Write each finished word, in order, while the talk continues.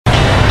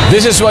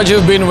This is what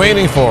you've been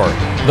waiting for.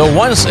 The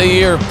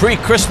once-a-year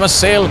pre-Christmas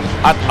sale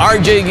at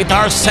RJ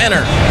Guitar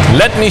Center.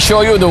 Let me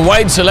show you the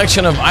wide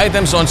selection of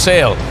items on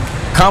sale.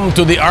 Come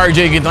to the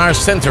RJ Guitar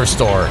Center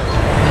store.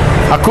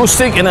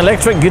 Acoustic and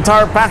electric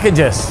guitar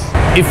packages,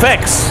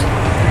 effects,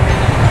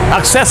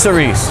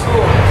 accessories,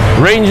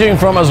 ranging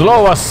from as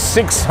low as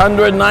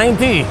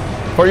 690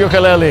 for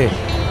ukulele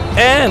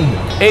and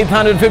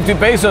 850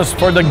 pesos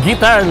for the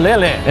guitar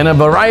lele, and a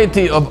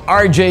variety of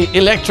RJ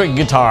electric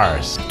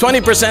guitars.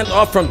 20%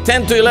 off from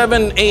 10 to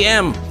 11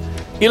 a.m.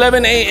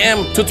 11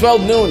 a.m. to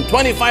 12 noon,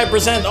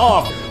 25%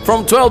 off.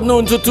 From 12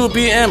 noon to 2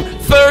 p.m.,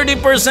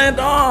 30%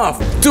 off.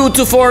 2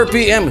 to 4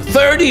 p.m.,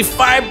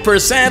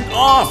 35%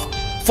 off.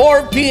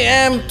 4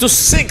 p.m. to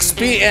 6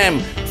 p.m.,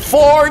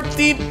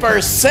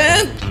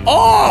 40%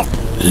 off.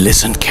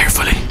 Listen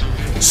carefully.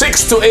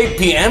 6 to 8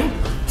 p.m.,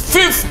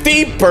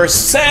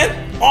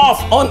 50%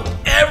 off on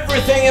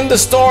everything in the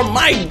store.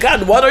 My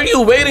God, what are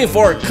you waiting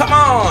for? Come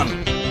on!